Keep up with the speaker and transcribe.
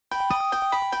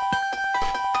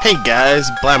Hey guys,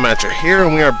 Blaumagier here,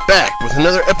 and we are back with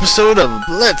another episode of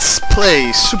Let's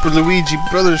Play Super Luigi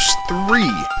Brothers 3.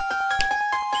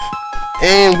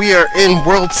 And we are in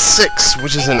World 6,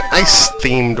 which is an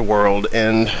ice-themed world,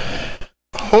 and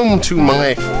home to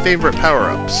my favorite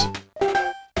power-ups.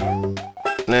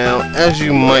 Now, as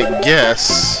you might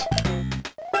guess,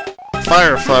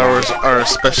 fire flowers are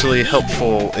especially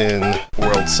helpful in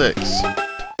World 6.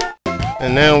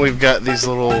 And now we've got these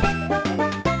little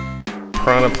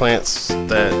piranha plants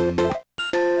that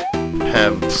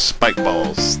have spike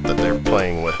balls that they're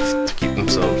playing with to keep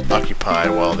themselves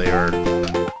occupied while they are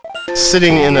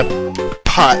sitting in a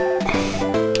pot,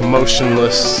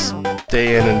 motionless,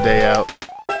 day in and day out.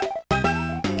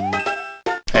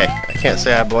 Hey, I can't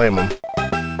say I blame them.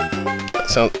 That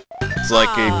sounds like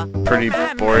a pretty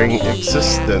boring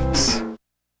existence.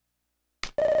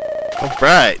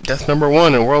 Alright, death number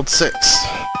 1 in World 6.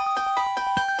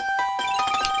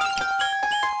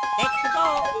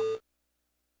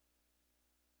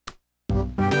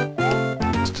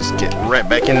 Right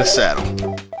back in the saddle.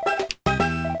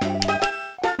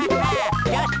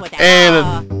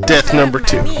 And death number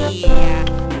 2.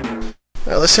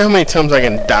 Now let's see how many times I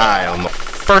can die on the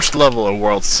first level in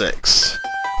World 6.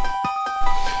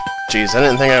 Jeez, I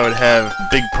didn't think I would have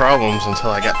big problems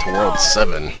until I got to World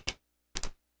 7.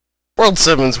 World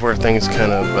 7's where things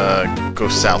kind of go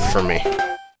south for me.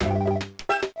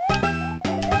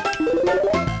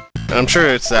 And I'm sure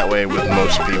it's that way with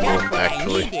most people,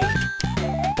 actually.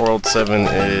 World 7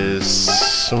 is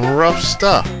some rough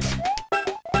stuff.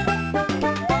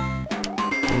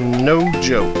 No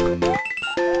joke.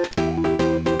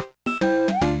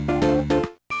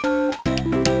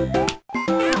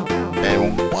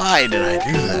 And why did I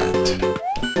do that?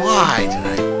 Why did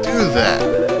I do that?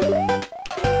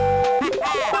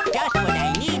 Just what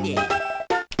I needed.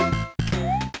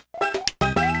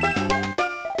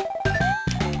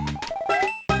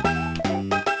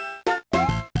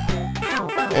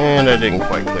 And I didn't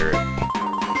quite clear it.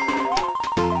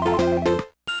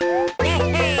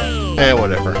 Eh,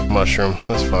 whatever. Mushroom.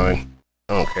 That's fine.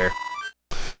 I don't care.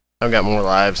 I've got more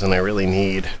lives than I really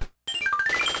need.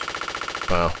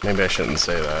 Well, maybe I shouldn't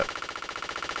say that.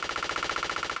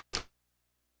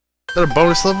 Is that a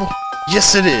bonus level?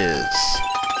 Yes, it is!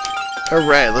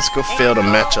 Alright, let's go fail to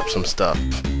match up some stuff.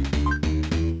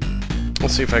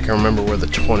 Let's see if I can remember where the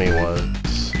 20 was.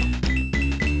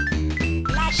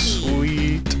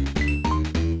 Sweet.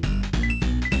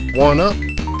 1 up.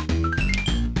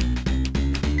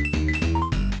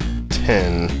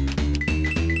 10.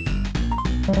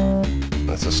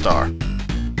 That's a star.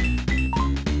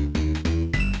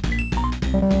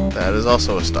 That is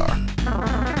also a star.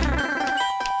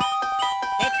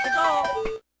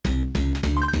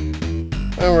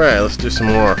 Alright, let's do some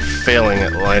more failing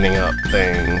at lining up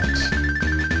things.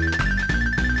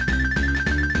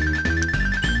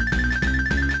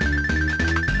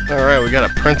 Alright, we got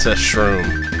a princess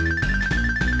shroom.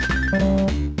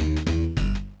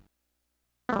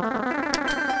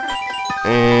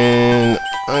 And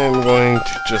I'm going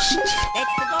to just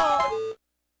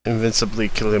invincibly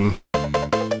kill him.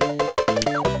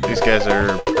 These guys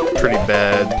are pretty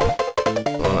bad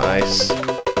on ice.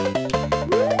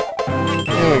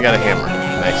 And we got a hammer.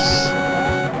 Nice.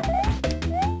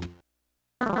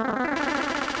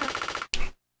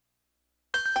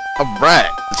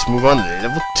 Alright, let's move on to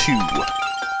level 2.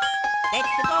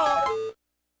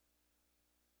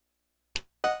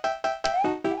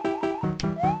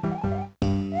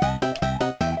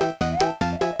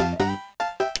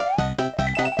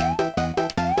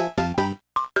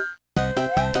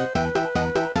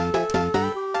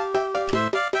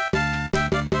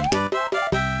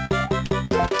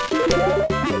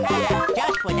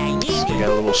 Got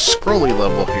a little scrolly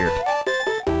level here.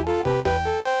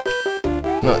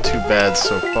 Not too bad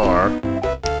so far. I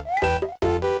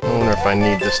wonder if I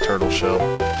need this turtle shell.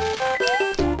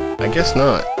 I guess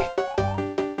not.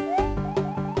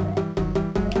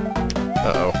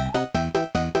 Uh-oh.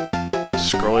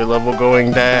 Scrolly level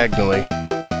going diagonally.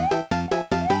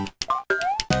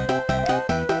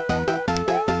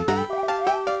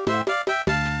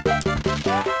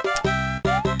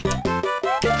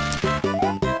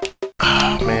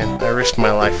 I risked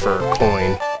my life for a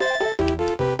coin.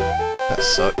 That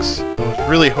sucks. I was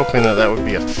really hoping that that would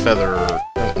be a feather.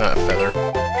 Not a feather.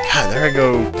 God, there I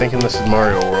go thinking this is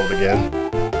Mario World again.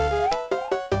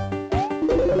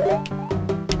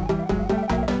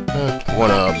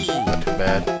 1 up. Not too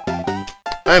bad.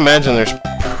 I imagine there's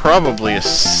probably a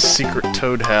secret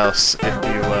toad house if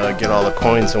you get all the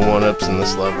coins and 1-ups in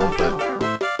this level, but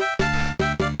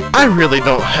I really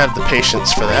don't have the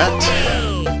patience for that.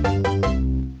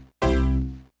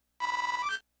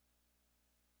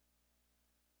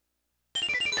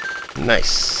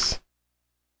 Nice.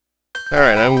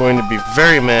 Alright, I'm going to be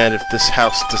very mad if this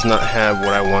house does not have what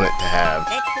I want it to have.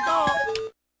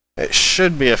 It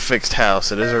should be a fixed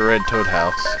house. It is a red toad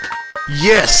house.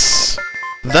 Yes!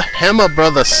 The Hammer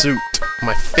Brother suit!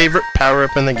 My favorite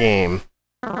power-up in the game.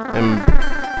 And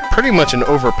pretty much an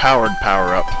overpowered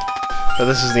power-up. But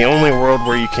this is the only world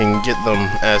where you can get them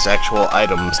as actual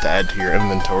items to add to your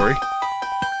inventory.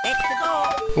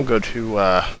 We'll go to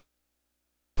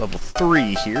level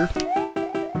 3 here.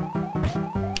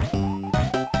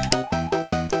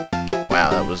 Wow,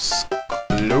 that was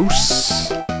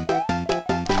close.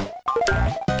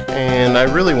 And I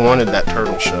really wanted that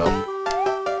turtle shell.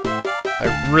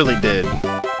 I really did.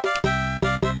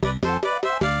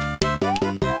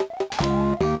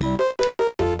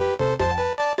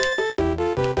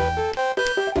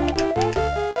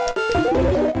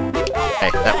 Hey,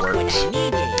 that works.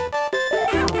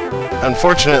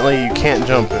 Unfortunately, you can't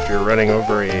jump if you're running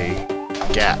over a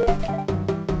gap.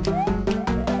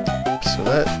 So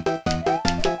that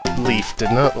leaf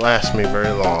did not last me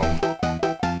very long.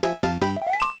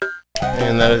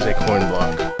 And that is a coin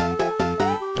block.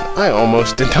 And I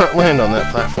almost did not land on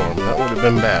that platform. That would have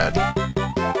been bad.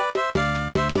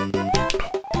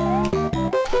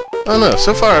 Oh no,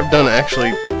 so far I've done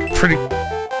actually pretty...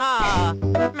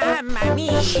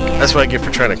 That's what I get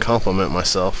for trying to compliment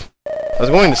myself. I was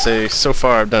going to say, so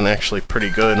far I've done actually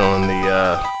pretty good on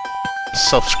the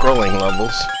self-scrolling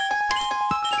levels.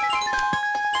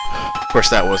 Of course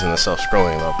that wasn't a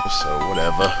self-scrolling level, so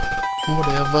whatever.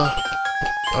 Whatever.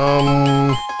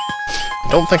 I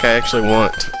don't think I actually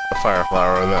want a fire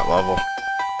flower on that level.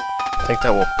 I think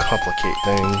that will complicate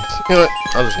things. You know what?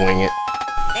 I'll just wing it.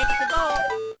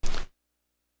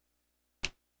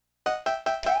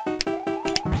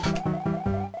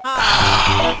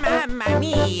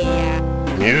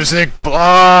 Music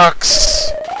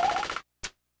blocks!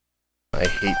 I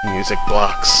hate music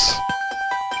blocks.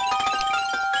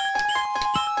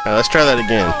 Alright, let's try that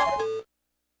again.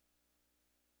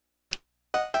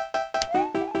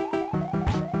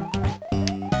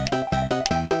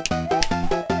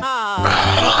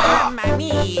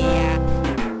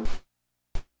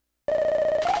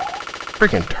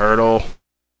 Freaking turtle.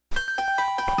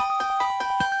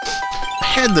 I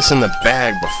had this in the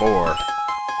bag before.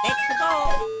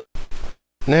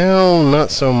 Now, not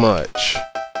so much.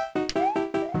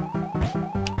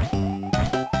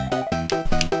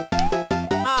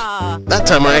 That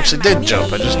time I actually did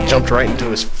jump. I just jumped right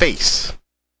into his face.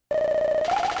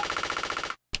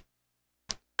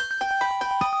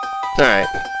 Alright.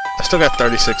 I still got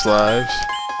 36 lives.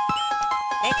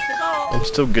 I'm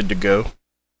still good to go.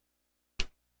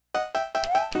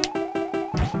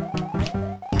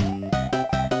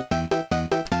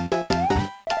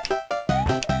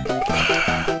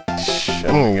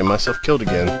 I'm gonna get myself killed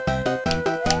again.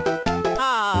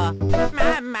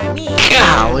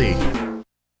 Golly!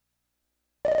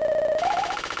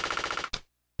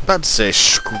 About to say,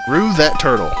 screw that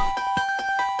turtle.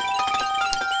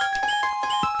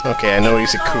 Okay, I know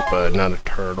he's a Koopa, not a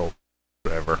turtle.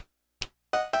 Whatever.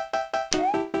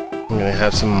 I'm gonna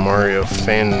have some Mario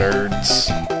fan nerds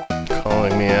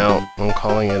calling me out. I'm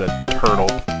calling it a turtle.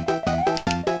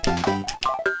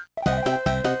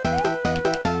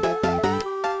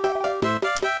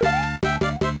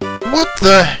 What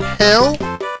the hell?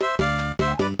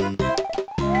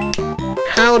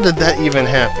 How did that even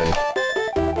happen?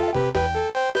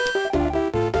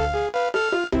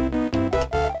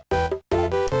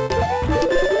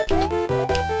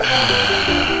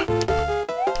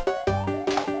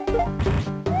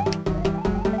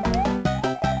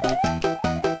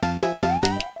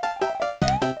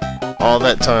 All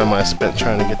that time I spent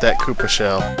trying to get that Koopa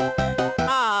shell.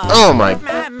 Oh my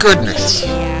goodness!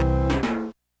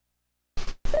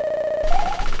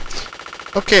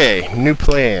 Okay, new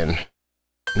plan.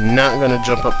 Not gonna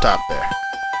jump up top there.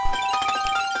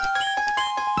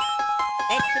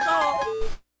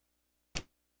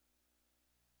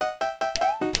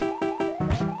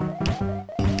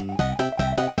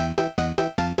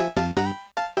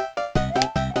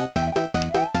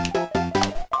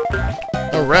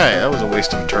 Alright, that was a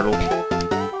waste of a turtle.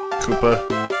 Koopa.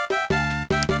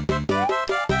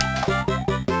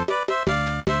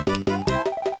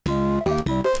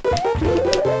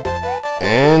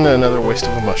 And another waste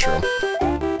of a mushroom.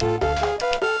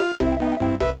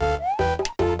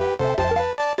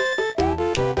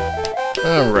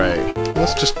 Alright,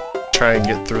 let's just try and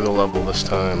get through the level this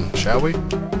time, shall we?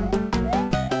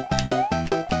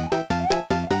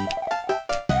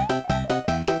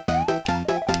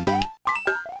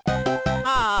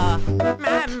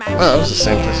 Well, that was the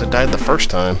same place I died the first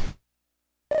time.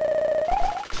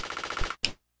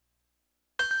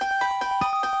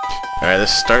 Alright,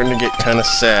 this is starting to get kind of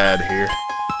sad here.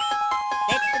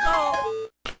 Let's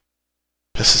go.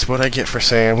 This is what I get for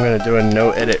saying I'm going to do a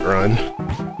no-edit run.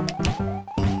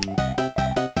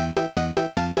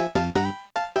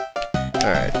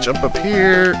 Alright, jump up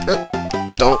here.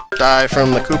 Don't die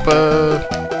from the Koopa.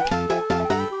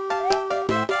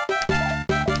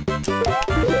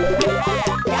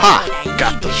 Ha!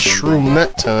 Got the shroom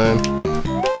that time.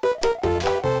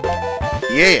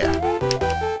 Yeah!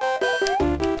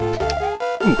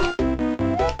 Ooh.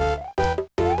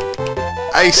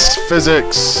 Ice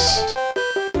physics!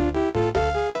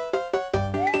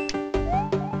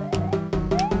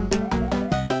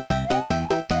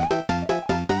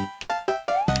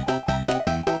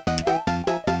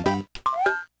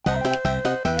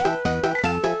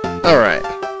 Alright,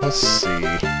 let's see.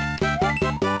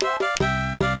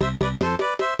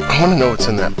 I want to know what's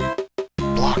in that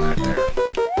block right there.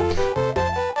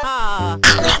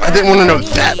 I didn't want to know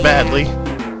that badly.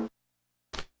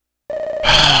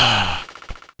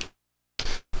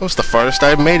 That was the farthest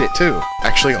I've made it, too.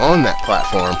 Actually on that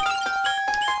platform.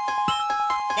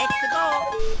 Let's go.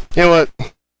 You know what?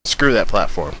 Screw that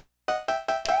platform.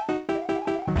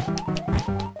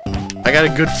 I got a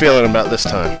good feeling about this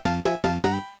time.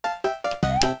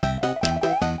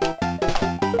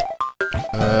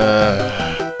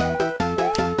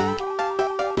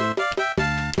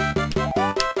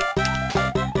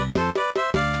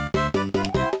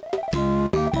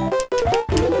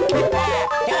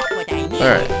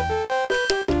 Alright.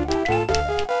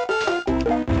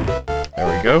 There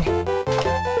we go.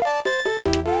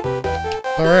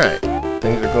 Alright.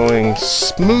 Things are going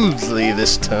smoothly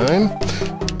this time.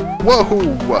 Whoa!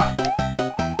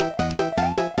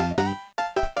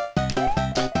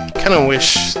 Kinda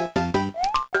wish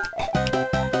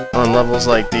on levels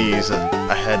like these that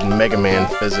I had Mega Man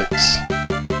physics.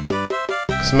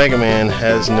 Because Mega Man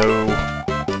has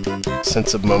no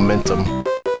sense of momentum.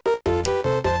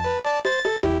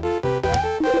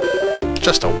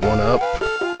 Just a one-up.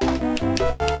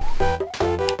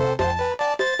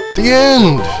 The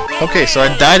end! Okay, so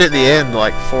I died at the end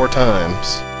like 4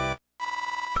 times.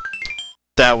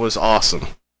 That was awesome.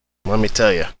 Let me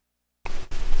tell you.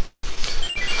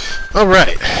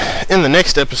 Alright, in the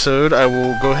next episode I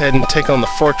will go ahead and take on the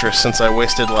fortress since I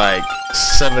wasted like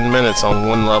 7 minutes on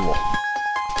one level.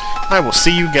 I will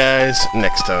see you guys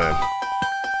next time.